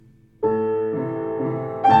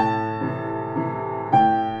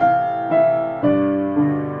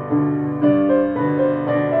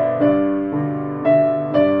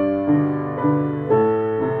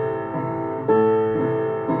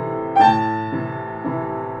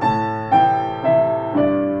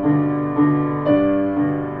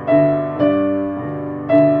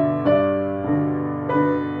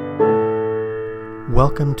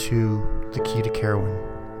Welcome to The Key to Carowin,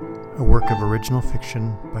 a work of original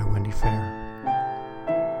fiction by Wendy Fair.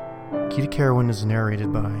 Key to Carowin is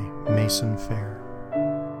narrated by Mason Fair.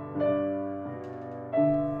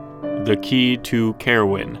 The Key to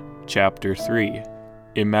Carowin, Chapter 3,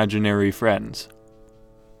 Imaginary Friends.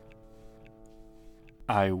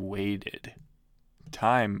 I waited.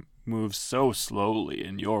 Time moves so slowly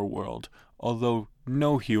in your world, although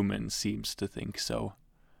no human seems to think so.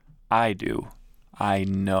 I do. I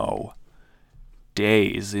know.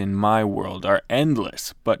 Days in my world are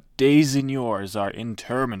endless, but days in yours are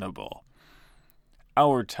interminable.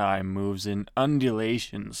 Our time moves in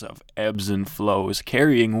undulations of ebbs and flows,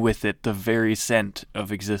 carrying with it the very scent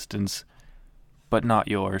of existence. But not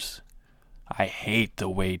yours. I hate the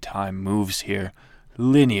way time moves here,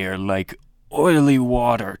 linear like oily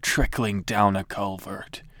water trickling down a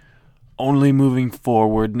culvert. Only moving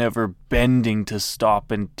forward, never bending to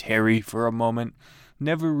stop and tarry for a moment,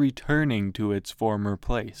 never returning to its former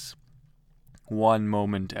place. One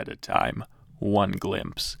moment at a time, one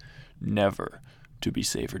glimpse, never to be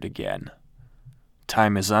savored again.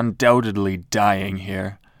 Time is undoubtedly dying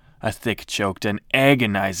here, a thick-choked and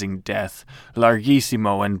agonizing death,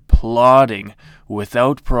 larghissimo and plodding,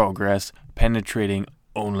 without progress, penetrating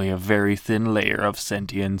only a very thin layer of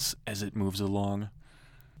sentience as it moves along.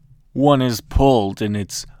 One is pulled in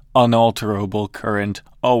its unalterable current,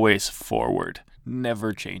 always forward,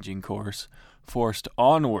 never changing course, forced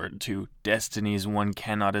onward to destinies one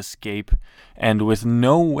cannot escape, and with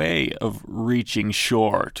no way of reaching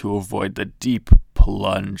shore to avoid the deep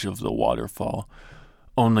plunge of the waterfall,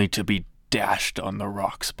 only to be dashed on the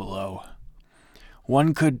rocks below.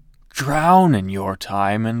 One could drown in your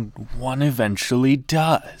time, and one eventually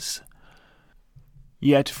does.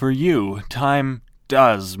 Yet for you, time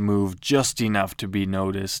does move just enough to be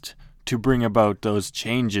noticed, to bring about those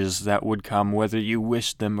changes that would come whether you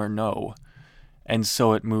wished them or no. And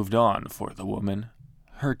so it moved on for the woman.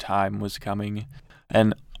 Her time was coming.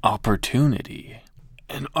 An opportunity.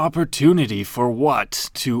 An opportunity for what?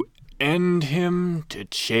 To end him? To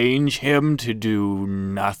change him? To do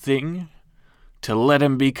nothing? To let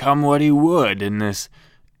him become what he would in this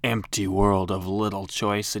empty world of little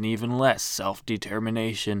choice and even less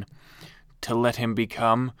self-determination? To let him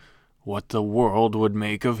become what the world would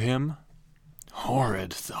make of him?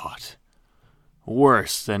 Horrid thought.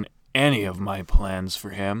 Worse than any of my plans for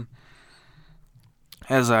him.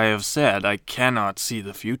 As I have said, I cannot see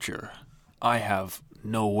the future. I have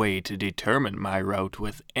no way to determine my route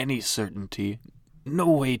with any certainty, no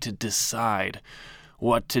way to decide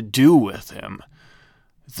what to do with him.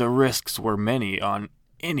 The risks were many on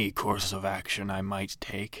any course of action I might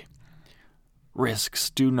take. Risks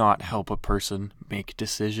do not help a person make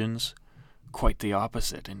decisions. Quite the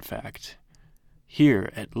opposite, in fact. Here,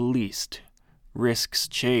 at least, risks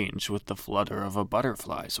change with the flutter of a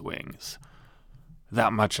butterfly's wings.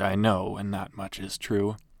 That much I know, and that much is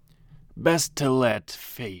true. Best to let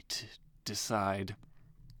fate decide.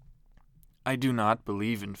 I do not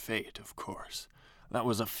believe in fate, of course. That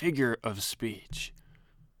was a figure of speech.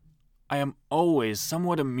 I am always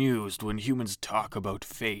somewhat amused when humans talk about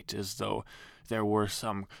fate as though there were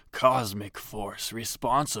some cosmic force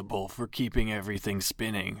responsible for keeping everything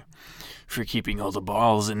spinning, for keeping all the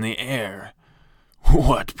balls in the air.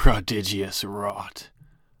 What prodigious rot!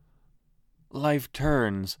 Life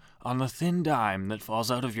turns on the thin dime that falls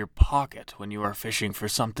out of your pocket when you are fishing for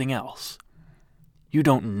something else. You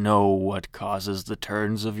don't know what causes the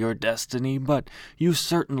turns of your destiny, but you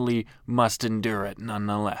certainly must endure it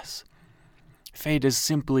nonetheless. Fate is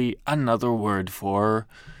simply another word for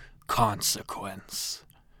consequence.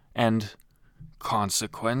 And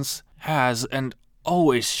consequence has and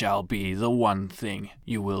always shall be the one thing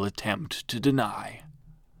you will attempt to deny.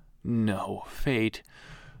 No, fate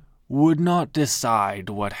would not decide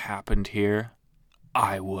what happened here.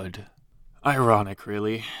 I would. Ironic,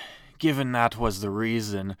 really, given that was the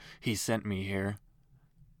reason he sent me here.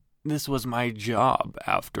 This was my job,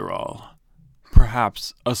 after all.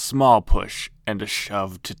 Perhaps a small push and a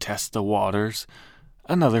shove to test the waters,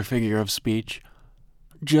 another figure of speech,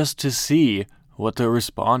 just to see what the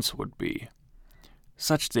response would be.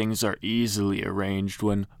 Such things are easily arranged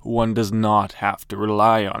when one does not have to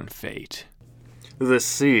rely on fate. The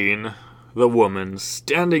scene, the woman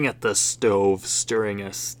standing at the stove stirring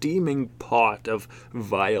a steaming pot of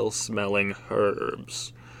vile-smelling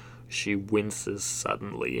herbs. She winces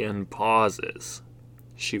suddenly and pauses.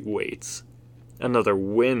 She waits. Another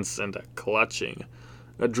wince and a clutching.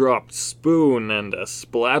 A dropped spoon and a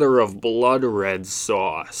splatter of blood-red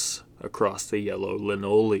sauce across the yellow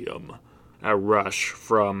linoleum. A rush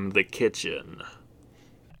from the kitchen.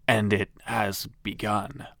 and it has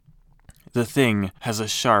begun. The thing has a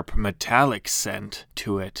sharp metallic scent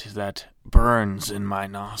to it that burns in my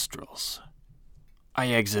nostrils. I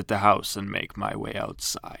exit the house and make my way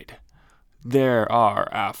outside. There are,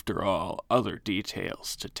 after all, other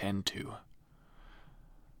details to tend to.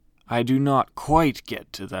 I do not quite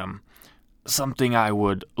get to them, something I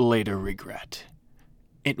would later regret.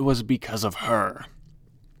 It was because of her.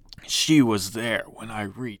 She was there when I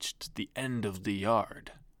reached the end of the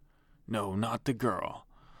yard. No, not the girl.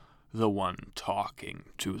 The one talking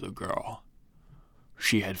to the girl.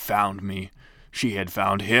 She had found me. She had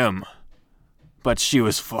found him. But she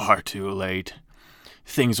was far too late.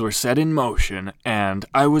 Things were set in motion, and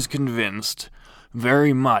I was convinced,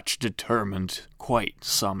 very much determined, quite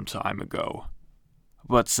some time ago.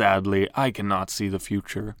 But sadly, I cannot see the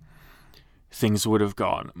future. Things would have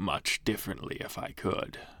gone much differently if I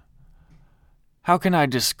could. How can I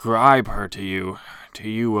describe her to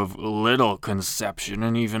you of little conception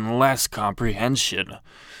and even less comprehension,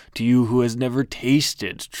 to you who has never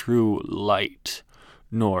tasted true light,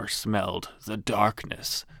 nor smelled the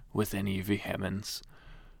darkness with any vehemence,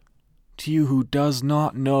 to you who does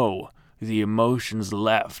not know the emotions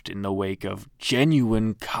left in the wake of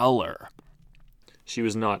genuine color? She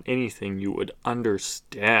was not anything you would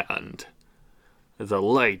understand. The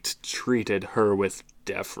light treated her with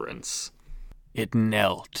deference. It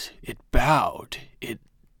knelt, it bowed, it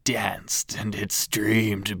danced, and it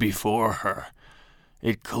streamed before her.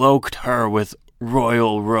 It cloaked her with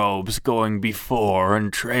royal robes going before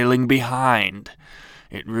and trailing behind.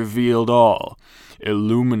 It revealed all,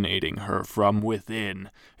 illuminating her from within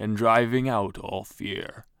and driving out all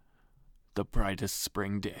fear. The brightest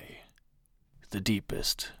spring day, the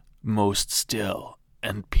deepest, most still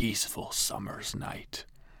and peaceful summer's night.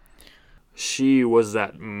 She was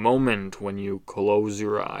that moment when you close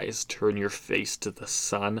your eyes, turn your face to the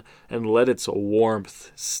sun, and let its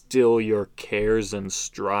warmth still your cares and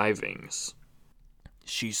strivings.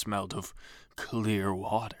 She smelled of clear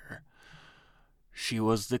water. She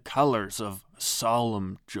was the colors of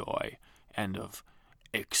solemn joy and of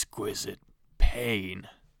exquisite pain.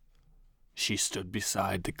 She stood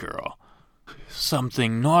beside the girl.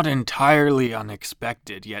 Something not entirely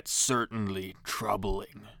unexpected, yet certainly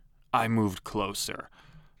troubling. I moved closer,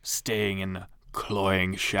 staying in the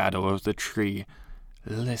cloying shadow of the tree,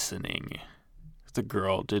 listening. The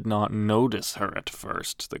girl did not notice her at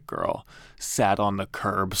first. The girl sat on the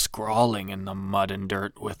curb, scrawling in the mud and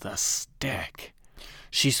dirt with a stick.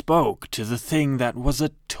 She spoke to the thing that was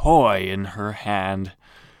a toy in her hand.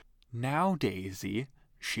 "Now, Daisy,"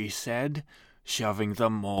 she said, shoving the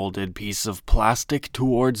molded piece of plastic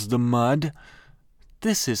towards the mud,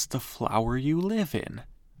 "this is the flower you live in."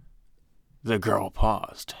 The girl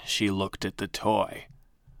paused. She looked at the toy.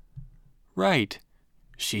 "Right,"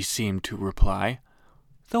 she seemed to reply.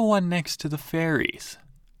 "The one next to the fairies."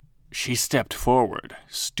 She stepped forward,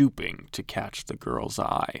 stooping to catch the girl's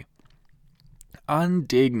eye.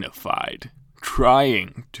 Undignified,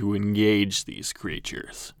 trying to engage these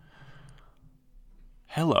creatures.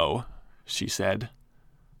 "Hello," she said.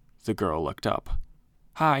 The girl looked up.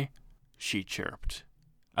 "Hi," she chirped.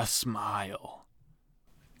 A smile.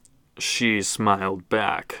 She smiled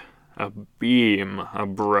back, a beam, a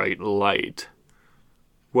bright light.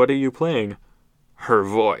 "What are you playing?" Her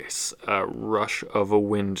voice, a rush of a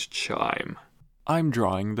wind chime. "I'm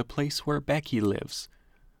drawing the place where Becky lives."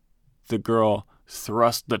 The girl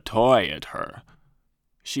thrust the toy at her.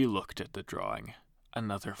 She looked at the drawing,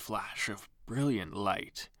 another flash of brilliant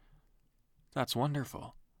light. "That's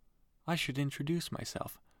wonderful. I should introduce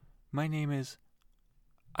myself. My name is...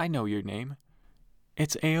 I know your name.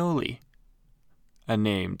 It's Aeoli." A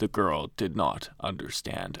name the girl did not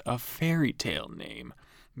understand, a fairy tale name,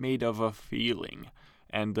 made of a feeling,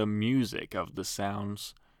 and the music of the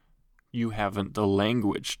sounds. You haven't the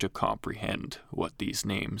language to comprehend what these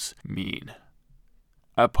names mean.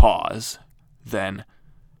 A pause, then,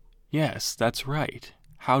 "Yes, that's right.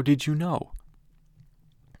 How did you know?"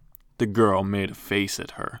 The girl made a face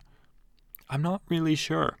at her. "I'm not really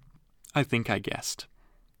sure. I think I guessed.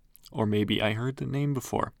 Or maybe I heard the name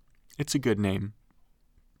before. It's a good name."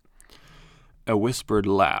 A whispered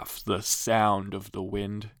laugh, the sound of the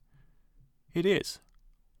wind. "It is.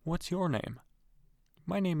 What's your name?"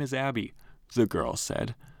 "My name is Abby," the girl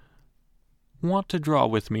said. "Want to draw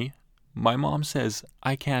with me? My mom says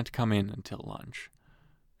I can't come in until lunch.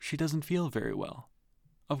 She doesn't feel very well.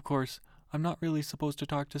 Of course, I'm not really supposed to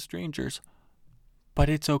talk to strangers, but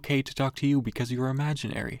it's okay to talk to you because you're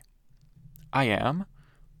imaginary." "I am?"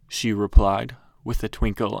 she replied, with a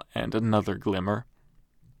twinkle and another glimmer.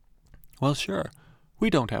 "Well, sure. We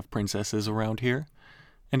don't have princesses around here.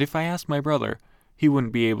 And if I asked my brother, he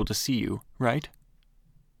wouldn't be able to see you, right?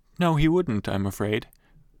 No, he wouldn't, I'm afraid.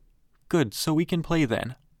 Good, so we can play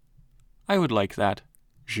then. I would like that,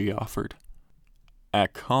 she offered. As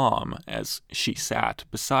calm as she sat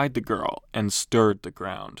beside the girl and stirred the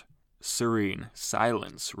ground, serene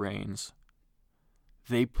silence reigns.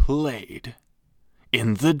 They played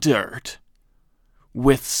in the dirt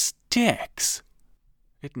with sticks.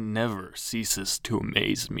 It never ceases to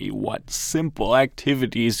amaze me what simple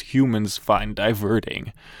activities humans find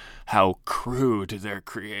diverting, how crude their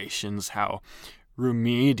creations, how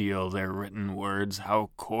remedial their written words,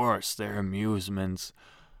 how coarse their amusements.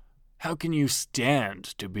 How can you stand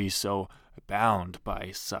to be so bound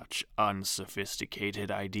by such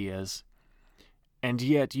unsophisticated ideas? And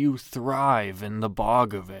yet you thrive in the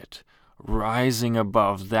bog of it, rising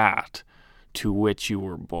above that to which you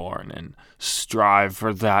were born, and strive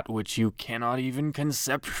for that which you cannot even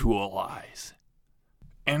conceptualize.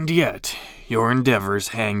 And yet, your endeavors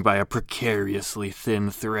hang by a precariously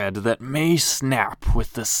thin thread that may snap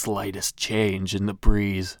with the slightest change in the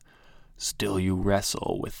breeze. Still you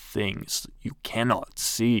wrestle with things you cannot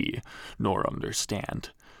see nor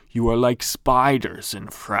understand. You are like spiders in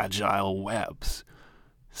fragile webs,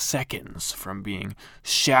 seconds from being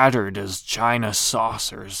shattered as china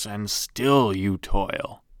saucers, and still you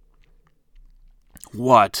toil.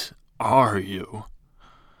 What are you?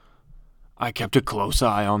 I kept a close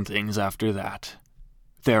eye on things after that.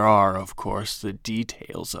 There are, of course, the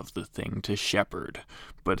details of the thing to shepherd,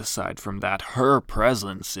 but aside from that, her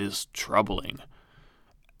presence is troubling,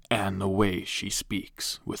 and the way she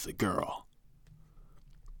speaks with the girl.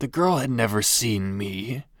 The girl had never seen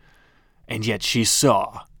me, and yet she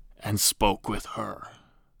saw and spoke with her.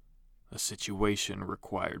 The situation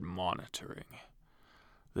required monitoring.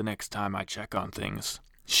 The next time I check on things,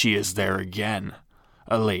 she is there again.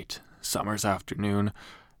 A late summer's afternoon,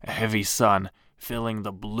 a heavy sun filling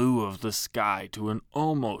the blue of the sky to an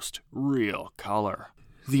almost real color.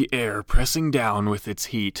 The air pressing down with its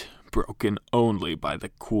heat, broken only by the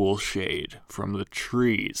cool shade from the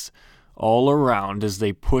trees all around as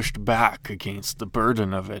they pushed back against the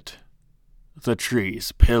burden of it. The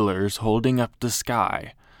trees, pillars holding up the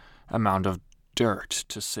sky, a mound of dirt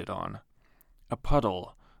to sit on, a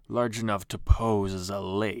puddle large enough to pose as a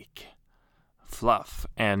lake, Fluff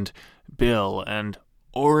and Bill and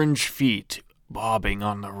orange feet bobbing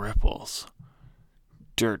on the ripples,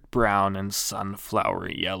 dirt brown and sunflower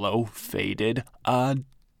yellow, faded, a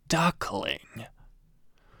duckling.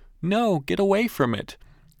 No, get away from it,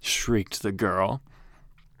 shrieked the girl.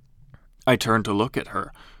 I turned to look at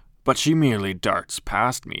her, but she merely darts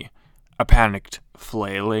past me, a panicked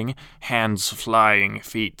flailing, hands flying,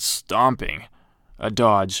 feet stomping, a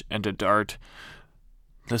dodge and a dart,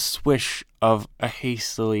 the swish of a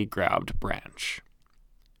hastily grabbed branch,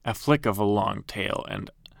 a flick of a long tail, and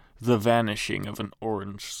the vanishing of an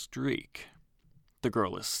orange streak. The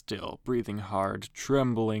girl is still, breathing hard,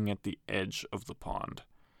 trembling at the edge of the pond.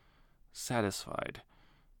 Satisfied,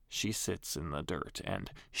 she sits in the dirt,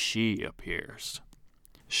 and she appears.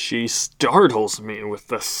 She startles me with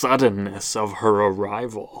the suddenness of her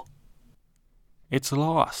arrival. It's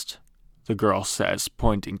lost, the girl says,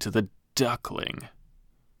 pointing to the duckling.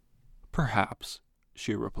 Perhaps,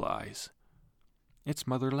 she replies. Its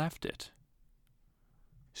mother left it.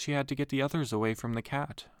 She had to get the others away from the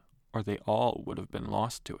cat, or they all would have been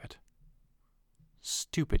lost to it.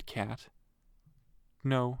 Stupid cat.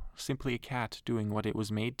 No, simply a cat doing what it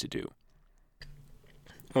was made to do.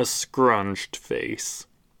 A scrunched face.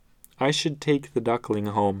 I should take the duckling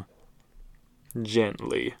home.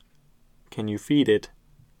 Gently. Can you feed it?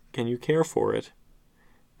 Can you care for it?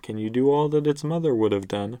 Can you do all that its mother would have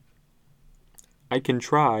done? I can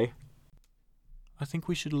try. I think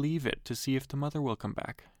we should leave it to see if the mother will come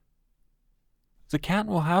back. The cat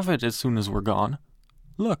will have it as soon as we're gone.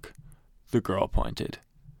 Look, the girl pointed.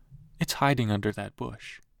 It's hiding under that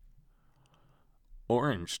bush.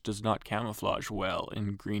 Orange does not camouflage well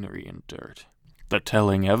in greenery and dirt. The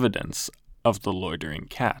telling evidence of the loitering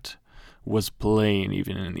cat was plain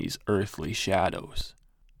even in these earthly shadows.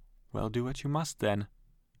 Well, do what you must then,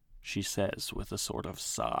 she says with a sort of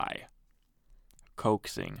sigh.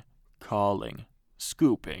 Coaxing, calling,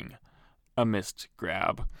 scooping, a missed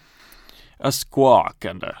grab, a squawk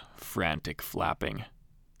and a frantic flapping.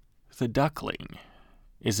 The duckling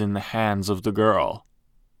is in the hands of the girl.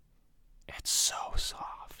 It's so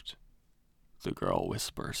soft, the girl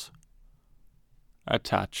whispers. A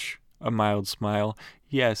touch, a mild smile.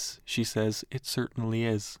 Yes, she says, it certainly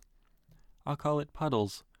is. I'll call it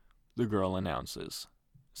Puddles, the girl announces,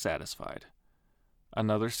 satisfied.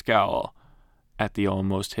 Another scowl at the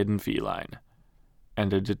almost hidden feline,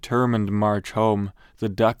 and a determined march home, the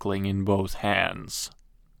duckling in both hands.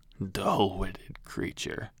 Dull-witted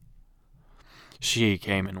creature. She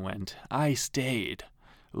came and went. I stayed,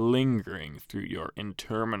 lingering through your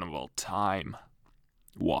interminable time,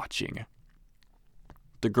 watching.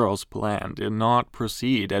 The girl's plan did not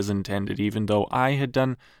proceed as intended, even though I had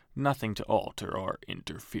done nothing to alter or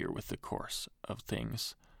interfere with the course of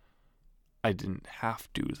things. I didn't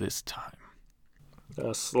have to this time.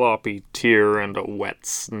 A sloppy tear and a wet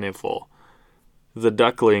sniffle. The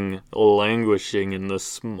duckling languishing in the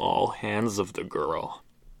small hands of the girl.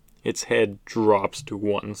 Its head drops to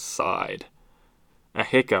one side. A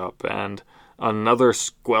hiccup and another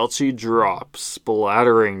squelchy drop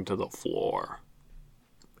splattering to the floor.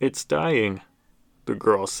 It's dying, the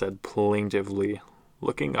girl said plaintively,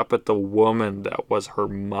 looking up at the woman that was her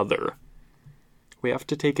mother. We have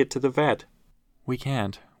to take it to the vet. We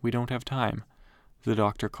can't. We don't have time. The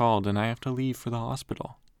doctor called and I have to leave for the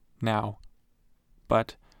hospital. Now.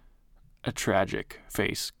 But, a tragic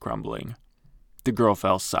face crumbling. The girl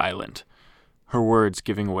fell silent, her words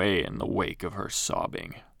giving way in the wake of her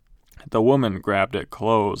sobbing. The woman grabbed at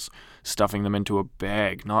clothes, stuffing them into a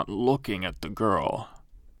bag, not looking at the girl.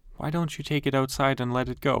 Why don't you take it outside and let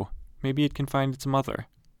it go? Maybe it can find its mother.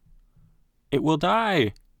 It will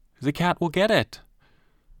die. The cat will get it.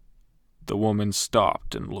 The woman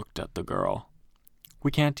stopped and looked at the girl. We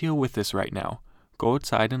can't deal with this right now. Go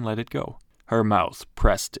outside and let it go. Her mouth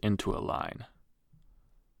pressed into a line.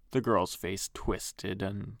 The girl's face twisted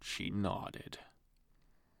and she nodded.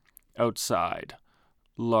 Outside,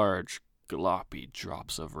 large, gloppy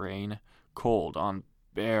drops of rain, cold on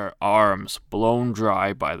bare arms blown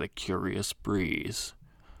dry by the curious breeze.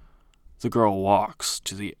 The girl walks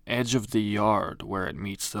to the edge of the yard where it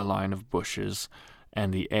meets the line of bushes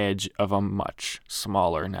and the edge of a much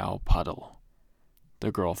smaller now puddle.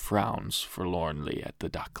 The girl frowns forlornly at the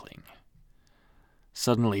duckling.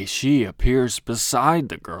 Suddenly she appears beside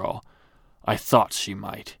the girl. I thought she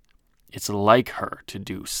might. It's like her to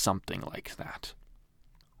do something like that.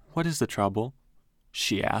 What is the trouble?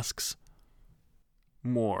 She asks.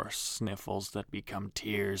 More sniffles that become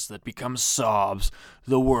tears, that become sobs,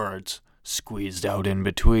 the words squeezed out in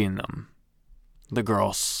between them. The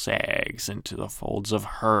girl sags into the folds of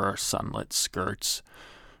her sunlit skirts.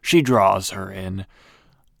 She draws her in.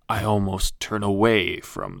 I almost turn away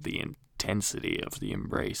from the intensity of the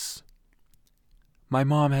embrace. My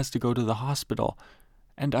mom has to go to the hospital,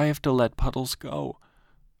 and I have to let Puddles go.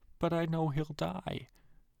 But I know he'll die.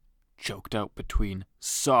 Choked out between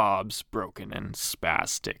sobs, broken and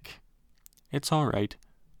spastic. It's all right,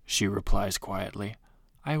 she replies quietly.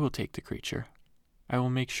 I will take the creature. I will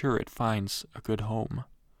make sure it finds a good home.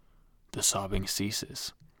 The sobbing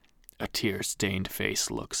ceases. A tear-stained face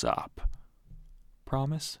looks up.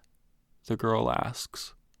 Promise? The girl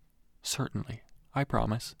asks. Certainly, I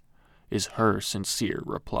promise, is her sincere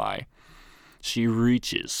reply. She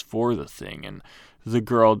reaches for the thing, and the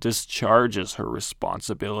girl discharges her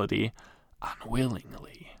responsibility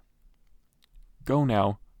unwillingly. Go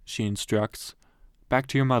now, she instructs. Back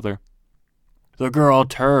to your mother. The girl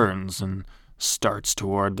turns and starts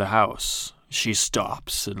toward the house. She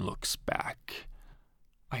stops and looks back.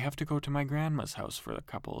 I have to go to my grandma's house for a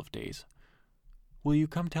couple of days. Will you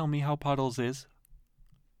come tell me how Puddles is?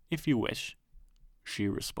 If you wish, she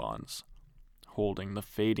responds, holding the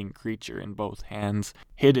fading creature in both hands,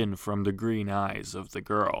 hidden from the green eyes of the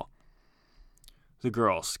girl. The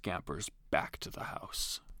girl scampers back to the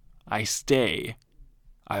house. I stay.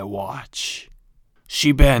 I watch.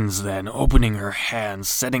 She bends then, opening her hands,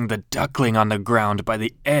 setting the duckling on the ground by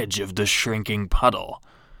the edge of the shrinking puddle.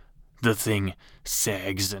 The thing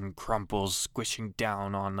sags and crumples, squishing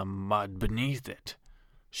down on the mud beneath it.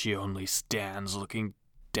 She only stands looking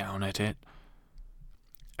down at it.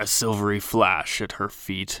 A silvery flash at her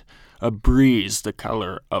feet, a breeze the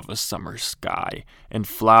color of a summer sky, and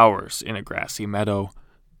flowers in a grassy meadow,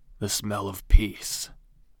 the smell of peace,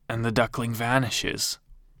 and the duckling vanishes.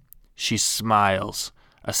 She smiles,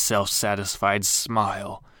 a self-satisfied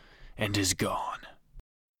smile, and is gone.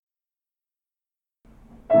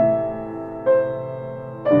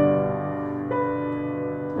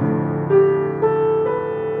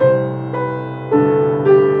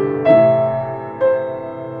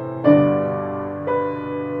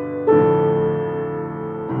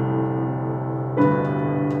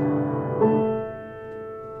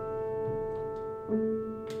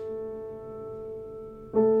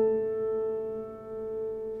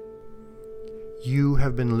 You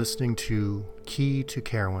have been listening to Key to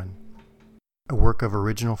Carowin, a work of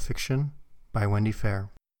original fiction by Wendy Fair.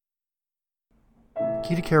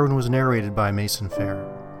 Key to Carowin was narrated by Mason Fair.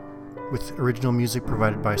 with original music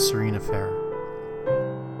provided by Serena Fair.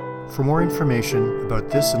 For more information about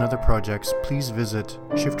this and other projects, please visit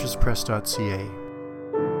shifterspress.ca.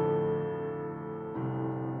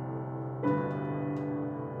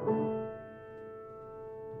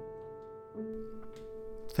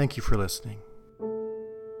 Thank you for listening.